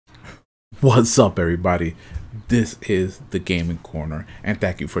What's up, everybody? This is the Gaming Corner, and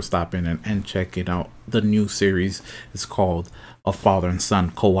thank you for stopping in and checking out the new series. It's called A Father and Son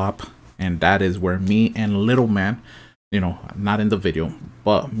Co-op, and that is where me and little man, not in the video,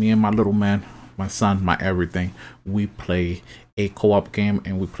 but me and my little man, my son, my everything, we play a co-op game,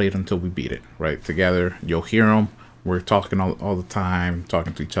 and we play it until we beat it, right? Together, you'll hear them. We're talking all the time,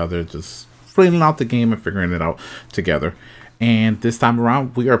 talking to each other, just flinging out the game and figuring it out together. And this time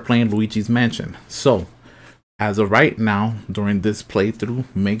around, we are playing Luigi's Mansion. So, as of right now, during this playthrough,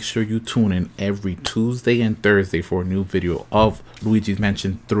 make sure you tune in every Tuesday and Thursday for a new video of Luigi's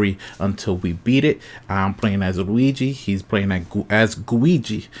Mansion 3 until we beat it. I'm playing as Luigi. He's playing as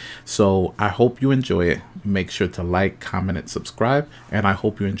Guigi. So, I hope you enjoy it. Make sure to like, comment, and subscribe. And I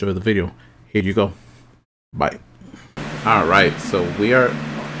hope you enjoy the video. Here you go. Bye. Alright, so we're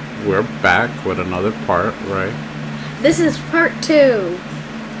back with another part, right? This is part 2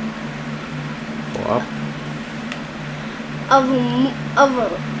 Up. of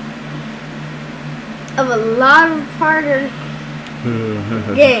a lot of harder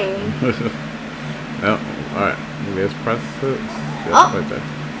game. Oh, alright. Let's press it. Oh. Right there.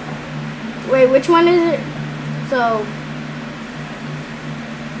 Wait, which one is it? So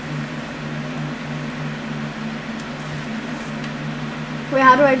wait,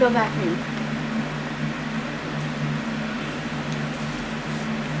 how do I go back in?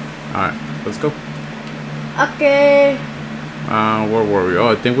 Alright, let's go. Okay. Where were we? Oh,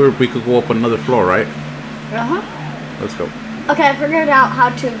 I think we could go up another floor, right? Uh-huh. Let's go. Okay, I figured out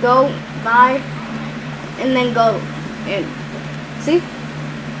how to go by and then go in. See?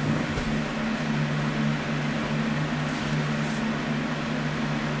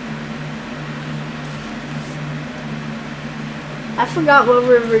 I forgot what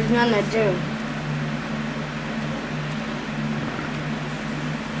we were gonna do.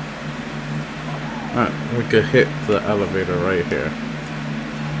 Alright, we could hit the elevator right here.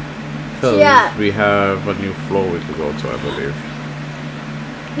 Because yeah, we have a new floor we could go to, I believe.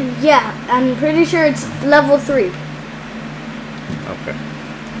 Yeah, I'm pretty sure it's level 3. Okay.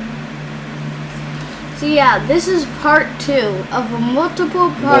 So yeah, this is part 2 of a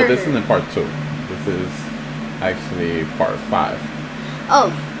multiple part. Well, this isn't part 2. This is actually part 5. Oh.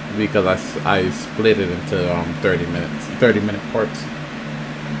 Because I split it into 30-minute parts.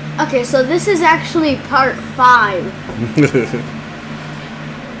 Okay, so this is actually part 5.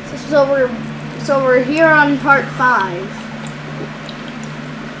 so we're here on part 5.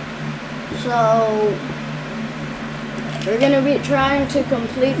 So we're gonna be trying to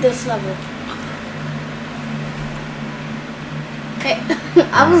complete this level. Hey,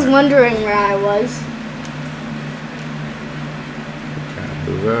 I was wondering where I was. Can't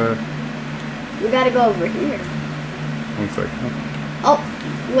do that. We gotta go over here. 1 second. Oh,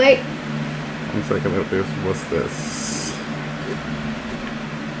 wait. 1 second. What's this?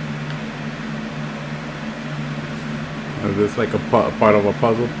 Is this like a part of a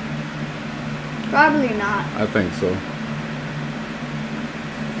puzzle? Probably not. I think so.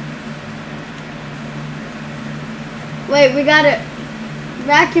 Wait, we gotta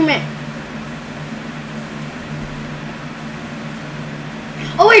vacuum it.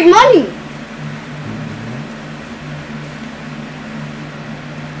 Oh wait, money!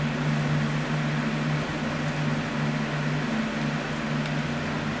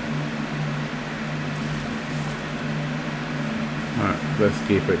 Alright, let's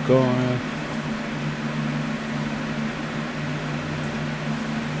keep it going.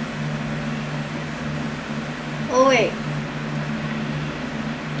 Oh wait.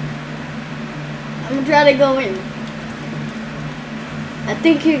 I'm gonna try to go in. I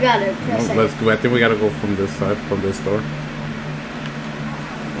think you gotta press it. Let's go. I think we gotta go from this side, from this door.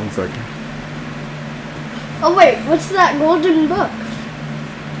 1 second. Oh wait, what's that golden book?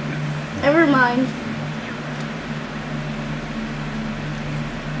 Never mind.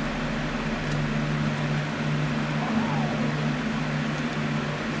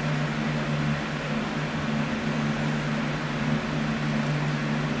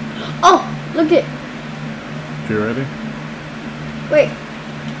 Oh, look it. You ready? Wait.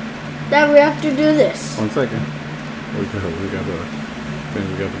 Dad, we have to do this. 1 second. We gotta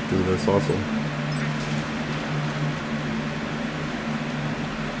do this also.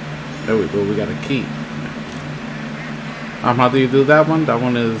 There we go. We got a key. How do you do that one? That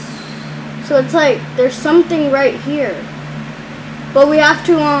one is. So it's like there's something right here, but we have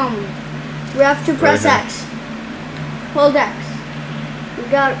to press Right X. Hold X. We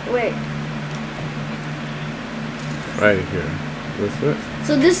got wait. Right here. This it?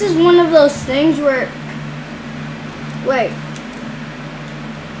 So this is one of those things where wait.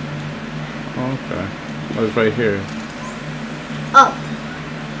 Okay. Oh, it's right here. Oh.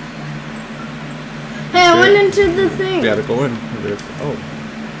 Hey, I went into the thing. You gotta go in. Oh.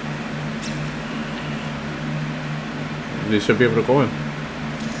 You should be able to go in.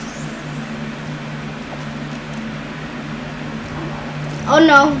 Oh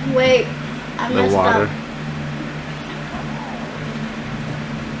no, wait. I messed water. up.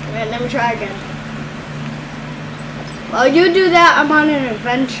 Wait, let me try again. While you do that, I'm on an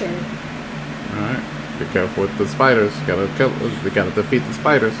adventure. Alright. Be careful with the spiders. You gotta defeat the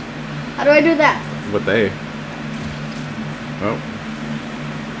spiders. How do I do that? With the A. Oh.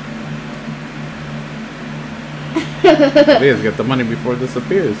 Please get the money before it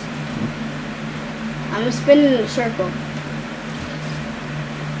disappears. I'm spinning in a circle.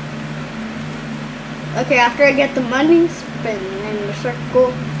 Okay, after I get the money, spin in the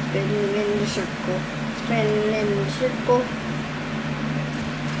circle, spin in the circle, spin in the circle.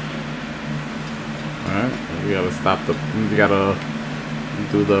 Alright, you gotta stop the. You gotta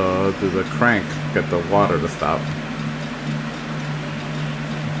do the crank. Get the water to stop.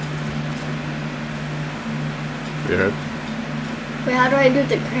 You heard? Wait, how do I do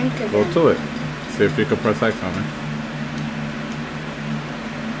the crank again? Go to it. See if you can press X on it.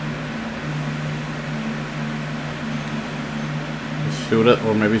 Shoot it,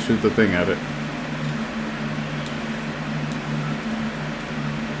 or maybe shoot the thing at it.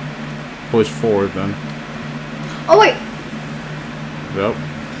 Push forward then. Oh wait! Yep.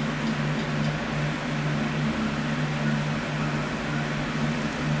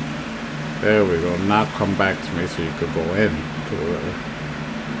 There we go. Now come back to me so you could go in.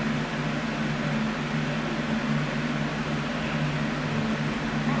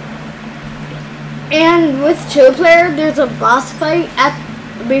 And with two player, there's a boss fight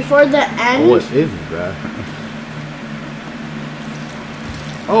before the end. What is that?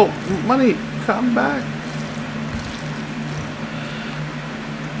 Oh, money, come back.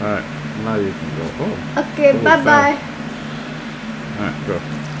 Alright, now you can go. Oh. Okay, bye bye. Alright, go.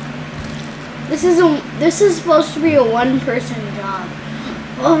 This is supposed to be a one-person job.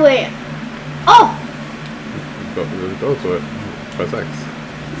 Oh wait. Oh! Go to it. Press X.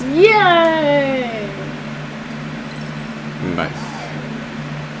 Yay! Nice.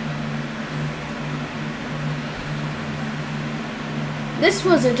 This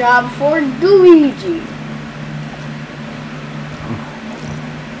was a job for Luigi.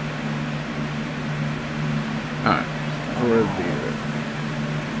 Alright, where's the...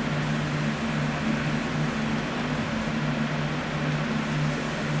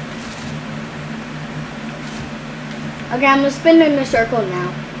 Okay, I'm gonna spin in a circle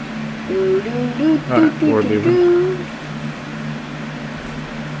now. Alright, we're leaving.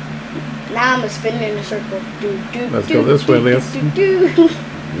 Now I'm gonna spin in a circle. Let's go this way, Liz.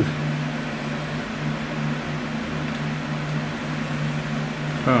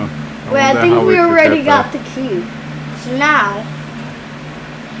 Oh, Wait, I think we already got the key. So now,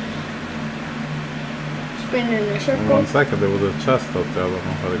 spin in a circle. 1 second, there was a chest up there. I don't know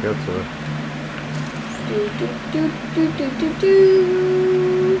how to get to it.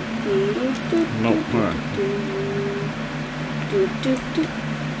 Nope, alright.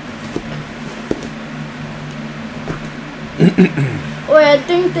 Wait, I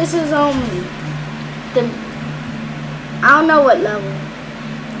think this is the I don't know what level.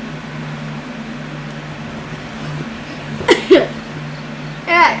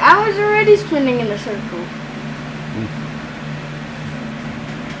 Yeah, I was already spinning in a circle.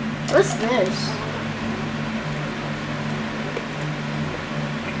 What's this?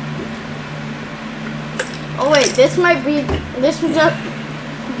 Oh wait, this might be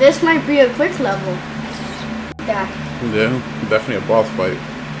a quick level. Yeah. Yeah, definitely a boss fight.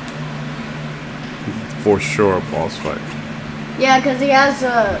 For sure, a boss fight. Yeah, because he has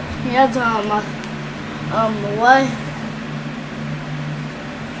what?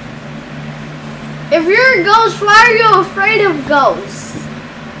 If you're a ghost, why are you afraid of ghosts?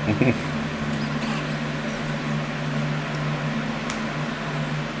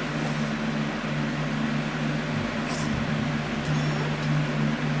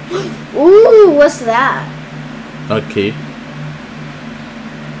 Ooh, what's that? Okay.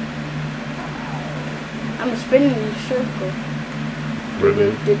 I'm spinning in a circle.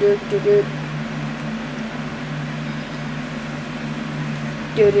 Really?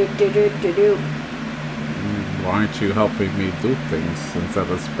 Why aren't you helping me do things instead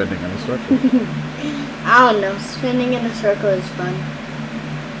of spinning in a circle? I don't know. Spinning in a circle is fun.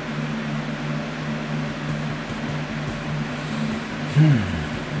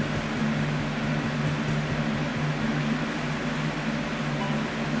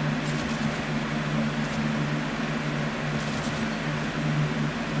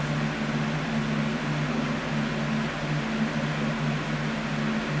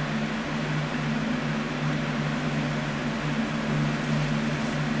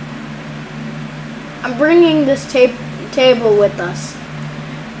 I'm bringing this table with us.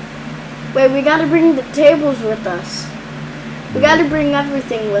 Wait, we gotta bring the tables with us. We gotta bring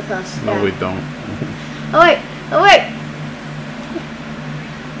everything with us. No, yeah. we don't. Oh wait! Oh wait!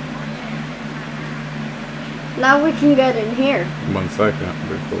 Now we can get in here. 1 second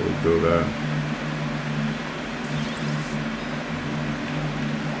before we do that.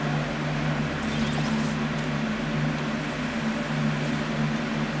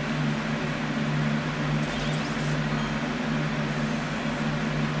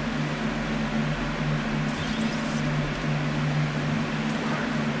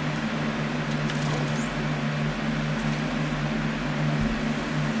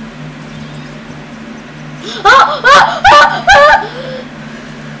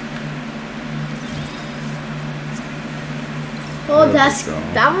 Oh,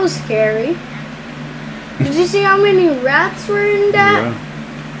 that was scary. Did you see how many rats were in that? Yeah.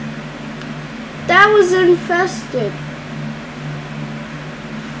 That was infested.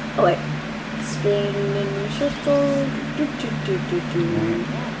 Oh wait. Spin in a circle.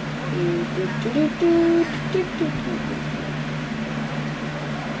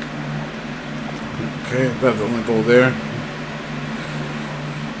 Okay, that doesn't go there.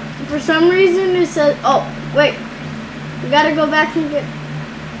 For some reason it says, oh, wait. We gotta go back and get...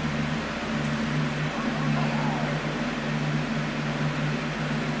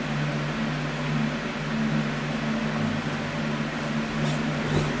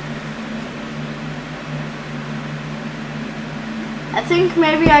 I think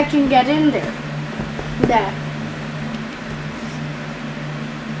maybe I can get in there. There.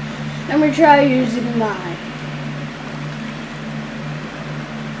 Let me try using mine.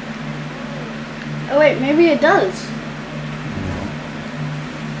 Oh wait, maybe it does.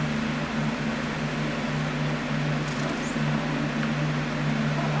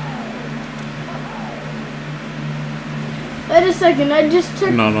 Wait a second, I just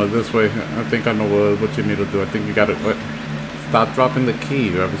took... No, this way. I think I know what you need to do. I think you gotta stop dropping the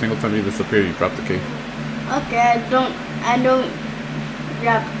key. Every single time you disappear, you drop the key. Okay, I don't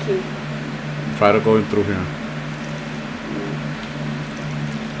grab the key. Try to go in through here.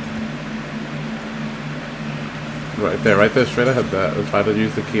 Right there, straight ahead. That. Try to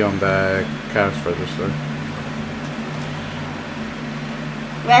use the key on that cash register.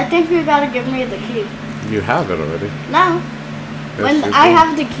 Wait, I think you gotta give me the key. You have it already. No. Yes, When I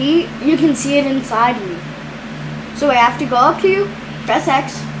have the key, you can see it inside me. So I have to go up to you, press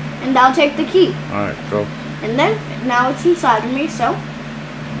X, and I'll take the key. Alright, go. And then, now it's inside of me, so. Right.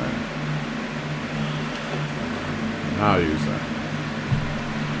 Now use that.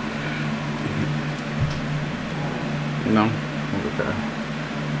 No? Okay.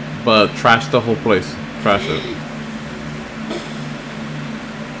 But trash the whole place. Trash it.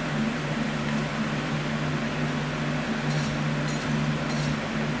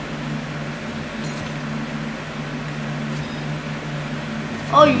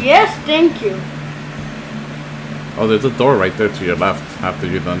 Oh yes, thank you. Oh, there's a door right there to your left after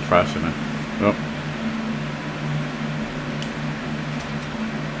you're done trashing it. Yep.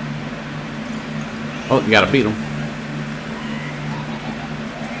 Oh, you gotta beat him.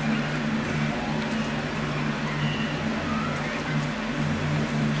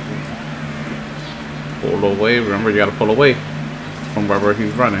 Pull away. Remember, you gotta pull away from wherever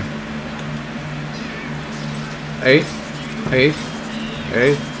he's running. Hey.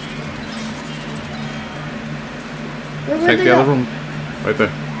 Check the other room. Right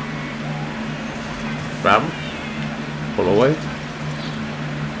there. Grab him. Pull away.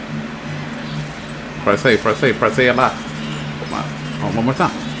 Press A a lot. Come on. Oh, one more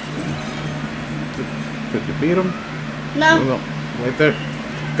time. Did you beat him? No. Right there.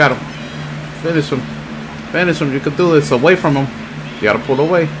 Got him. Finish him. You can do this. Away from him. You gotta pull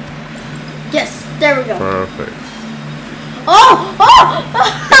away. Yes, there we go. Perfect. Oh!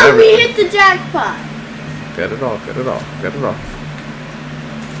 We hit the jackpot. Get it off.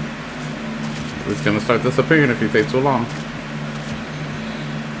 It's gonna start disappearing if you take too long.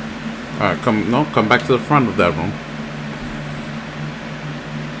 Alright, come back to the front of that room.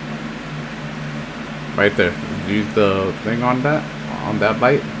 Right there. Use the thing on that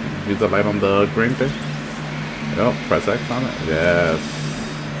light. Use the light on the green thing. Yep, press X on it. Yes.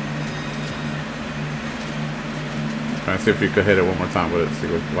 Try and see if you could hit it one more time with it, see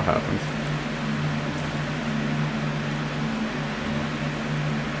what happens.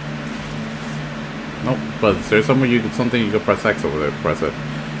 Nope, but there's something you could press X over there. Press it.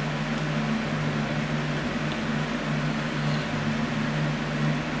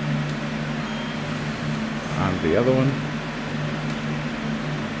 On the other one.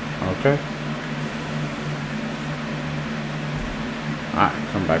 Okay. Alright,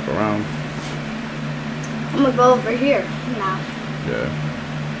 come back around. I'm gonna go over here now. Yeah.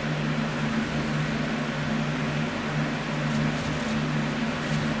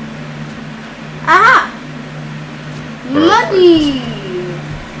 Aha! Perfect. Money!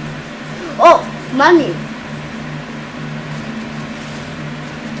 Oh, money.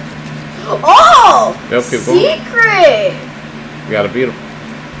 Oh! Yep, keep going. Secret! We gotta beat him.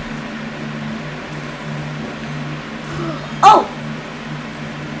 Oh!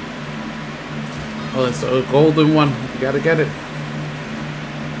 Oh, it's a golden one. You gotta get it.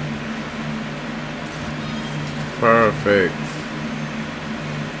 Perfect.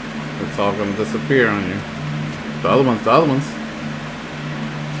 It's all gonna disappear on you. The other ones, the other ones.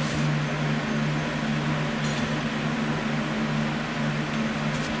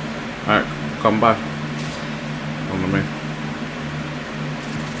 Alright, come by. Come to me.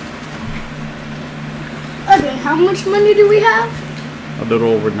 Okay, how much money do we have? A little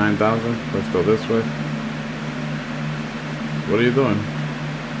over 9,000. Let's go this way. What are you doing?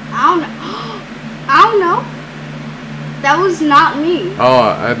 I don't know. I don't know. That was not me. Oh,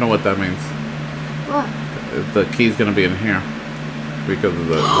 I know what that means. What? The key's gonna be in here. Because of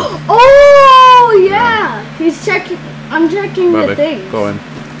the... Oh, yeah. He's checking. I'm checking the thing. Go in.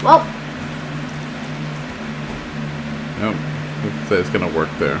 Well. Yep. It's gonna work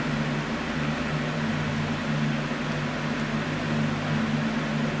there.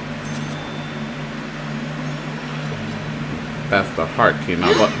 That's the heart key.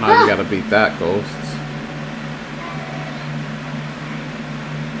 Now, now you gotta beat that, Ghosts.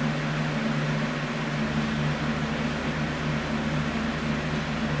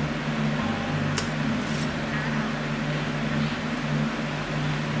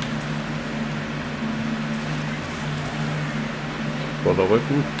 Pull away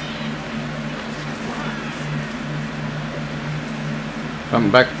from me.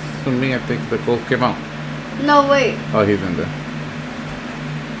 Come back to me. I think the ghost came out. No, wait. Oh, he's in there.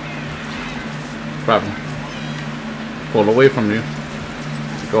 Grab him. Pull away from you.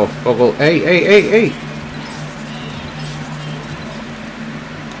 Go, go, go. Hey, hey, hey, hey!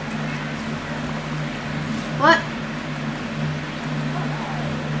 What?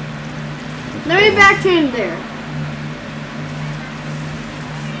 Let me back in there.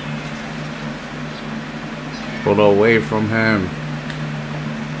 Pull away from him.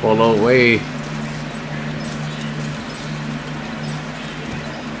 Pull away.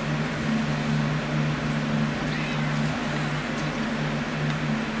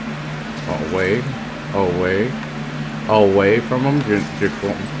 Away. Away. Away from him. You're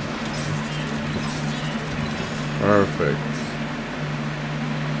cool. Perfect.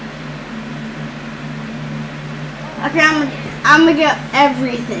 Okay, I'm gonna get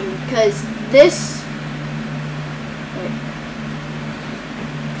everything because this. Wait.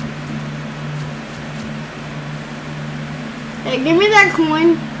 Hey, give me that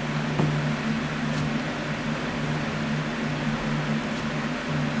coin.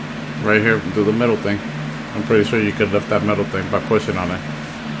 Right here, do the middle thing. I'm pretty sure you could lift that middle thing by pushing on it.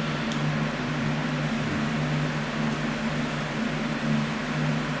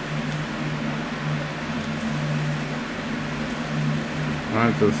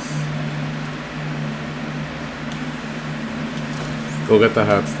 Alright, just go get the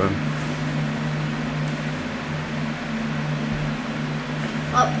hats then.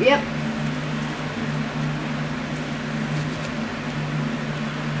 Oh, yep.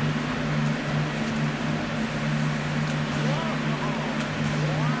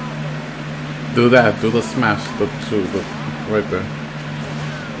 Do that, do the smash, the two, the right there.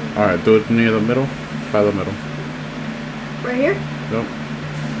 Alright, do it near the middle, by the middle. Right here? Nope.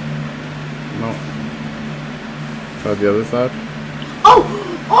 No. Try the other side. Oh!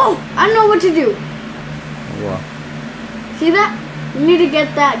 Oh! I know what to do. Oh, wow. See that? You need to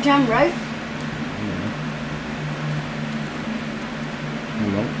get that gem, right?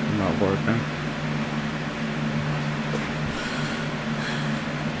 Nope, not working.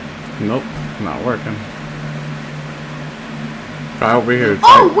 Nope, not working. Try over here.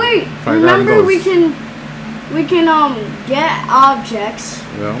 Oh wait! Try Remember we those. can get objects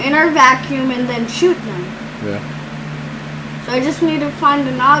Yeah. in our vacuum and then shoot them. Yeah. So I just need to find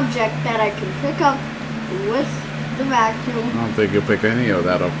an object that I can pick up with the vacuum. I don't think you'll pick any of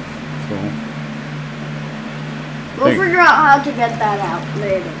that up. So We'll figure out how to get that out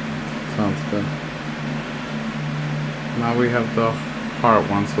later. sounds good. Now we have the heart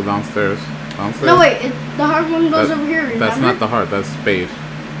one, so downstairs. Downstairs. No wait, the hard one goes over here, remember? That's not the heart, that's spade.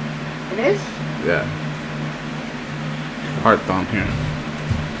 It is? Yeah. Heart down here.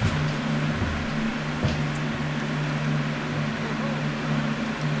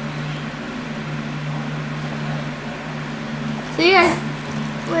 See,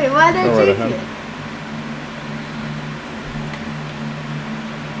 wait, why did I Go right take ahead.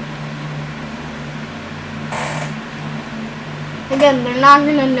 it? Again, they're not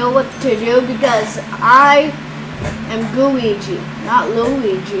gonna know what to do because I am Luigi, not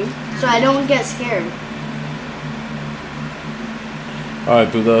Luigi, so I don't get scared. All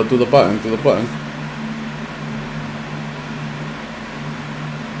right, do the button. Do the button.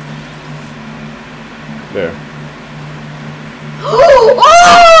 There.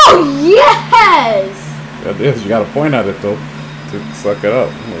 Oh yes! That is. You gotta point at it though to suck it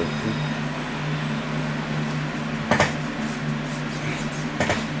up.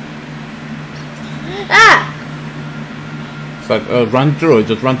 Ah! Suck. Run through it.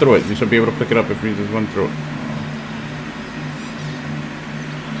 Just run through it. You should be able to pick it up if you just run through it.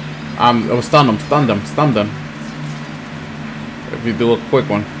 Stun them. Stun them. Stun them. If you do a quick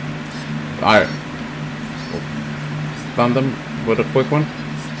one. All right. Stun them with a quick one.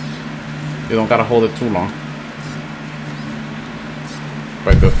 You don't gotta hold it too long.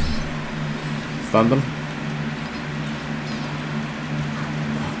 Right there. Stun them.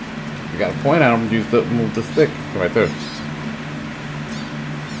 You gotta point at them. Move the stick. Right there.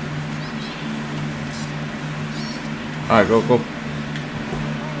 Alright, go.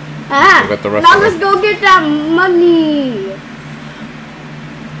 Ah! Go get the rest Now of let's them. go get that money!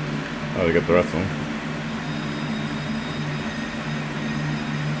 Oh, you get the rest of them.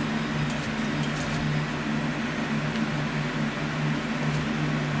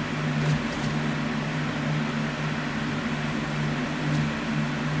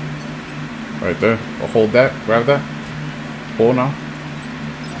 Right there. Oh, hold that. Grab that. Pull now.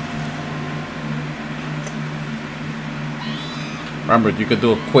 Remember, you could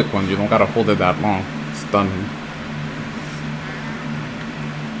do a quick one. You don't gotta hold it that long. Stun him.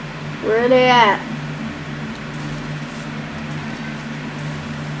 Where are they at?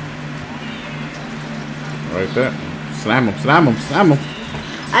 Right there. Slam him. Slam him. Slam him.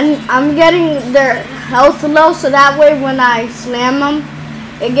 I'm getting their health low, so that way when I slam them,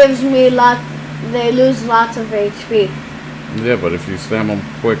 it gives me they lose lots of HP. Yeah, but if you slam them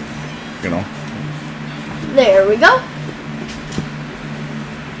quick, you know, There we go.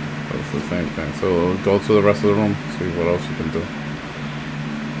 it's the same thing. So go to the rest of the room. See what else you can do.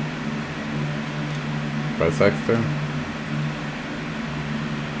 Press X there.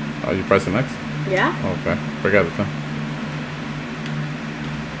 Are you pressing X? Yeah. Okay. Forget it then.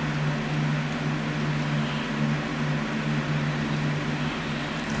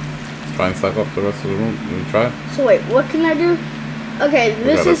 Try and suck up the rest of the room. You try? So wait, what can I do? Okay,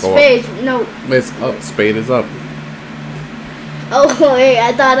 this gotta is go up. spade. No. It's up. Spade is up. Oh wait,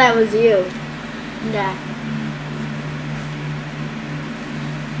 I thought I was you. Yeah.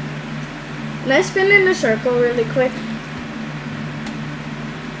 Can I spin in a circle really quick?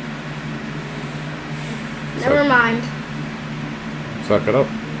 Never mind. Suck it up.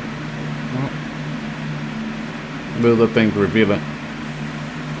 No. Do the thing to reveal it.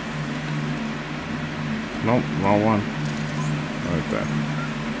 Nope, wrong one. Right there.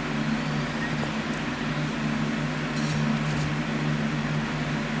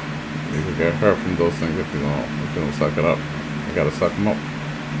 You could get hurt from those things if you don't suck it up. You gotta suck them up.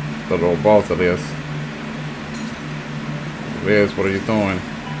 The little balls of this. Liz, what are you doing?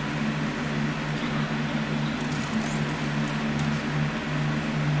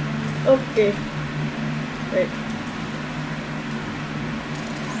 Okay. Wait.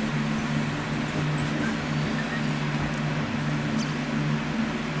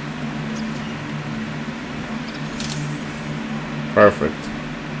 Perfect.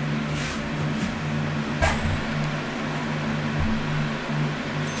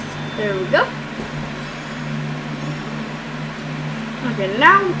 There we go. Okay,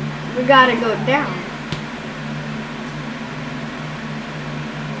 now we gotta go down.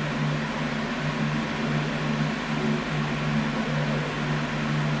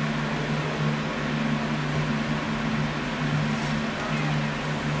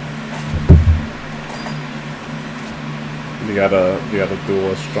 You gotta do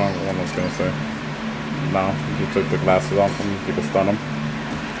a strong one, I was gonna say. Now, if you took the glasses off him, you can stun him.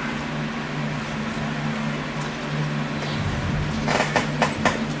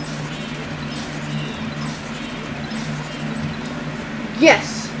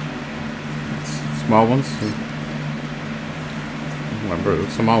 Yes. Small ones. Remember,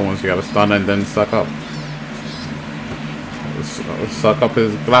 the small ones you gotta stun and then suck up. Suck up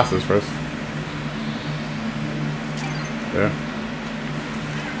his glasses first. There.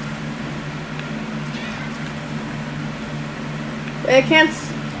 I can't.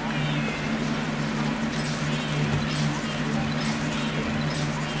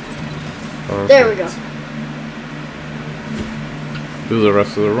 There we go. Do the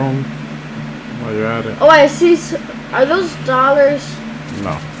rest of the room while you're at it. Oh, I see. Are those dollars?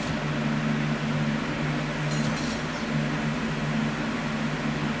 No.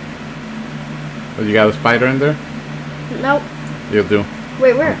 Oh, you got a spider in there? Nope. You do.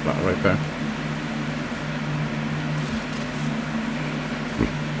 Wait, where? Oh, right there.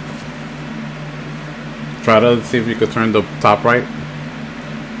 Try to see if you could turn the top right.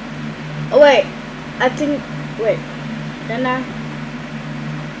 Oh, wait. I think. Wait. Then I.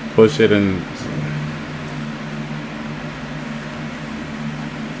 Push it and.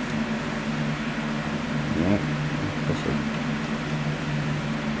 No. Push it.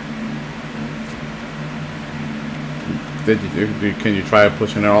 Can you try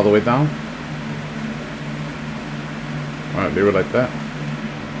pushing it all the way down? Alright, leave it like that.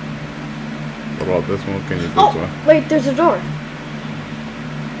 What about this one? Can you do Oh, to it? wait, there's a door.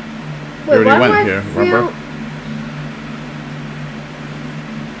 We already went here, remember?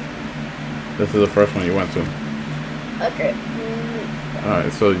 This is the first one you went to. Okay.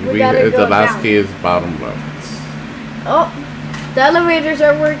 Alright, so We gotta the go last down. key is bottom left. Oh, the elevators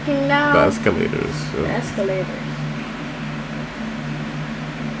are working now. The escalators. The escalators.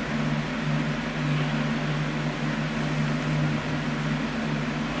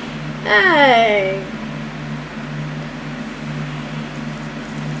 Hey.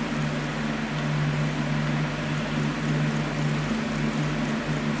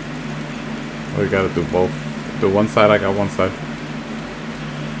 Oh, you gotta do both. Do one side, I got one side.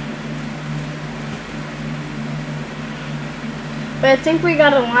 But I think we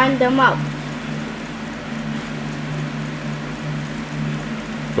gotta line them up.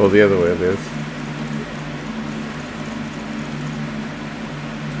 Go the other way, Liz.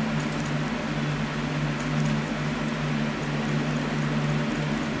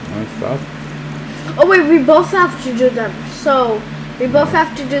 Stop. Oh wait, we both have to do them. So we both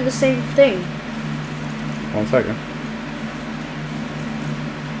have to do the same thing. 1 second.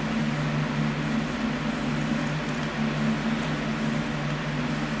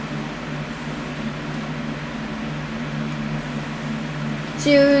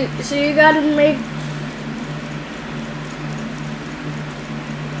 So you gotta make.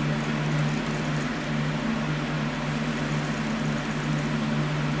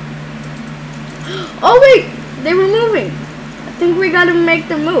 Oh wait, they were moving. I think we gotta make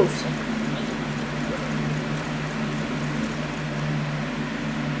them move.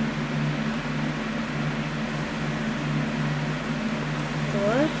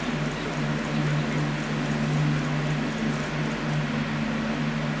 What?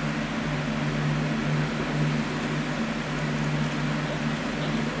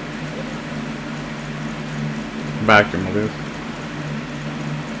 Vacuum, Liz.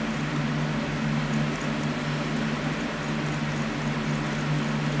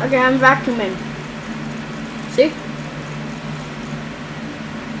 Okay, I'm vacuuming. See?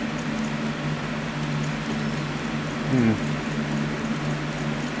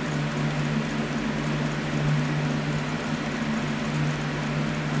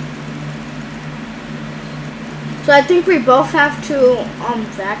 So I think we both have to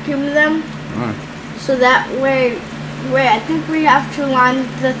vacuum them. Alright. So that way, wait, I think we have to line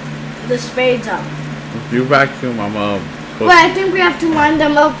the spades up. If you vacuum, I'm Wait, I think we have to line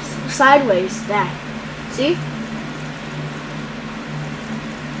them up sideways. That. See?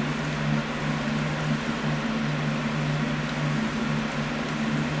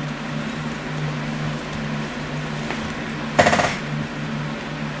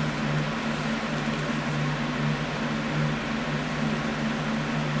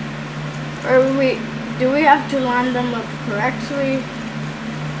 Or do we have to line them up correctly?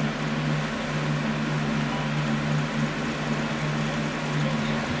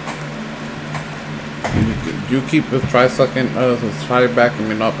 You keep try sucking, try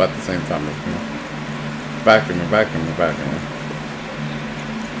vacuuming up at the same time. Vacuuming, vacuuming, vacuuming.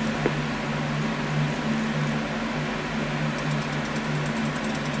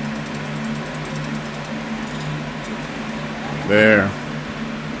 There.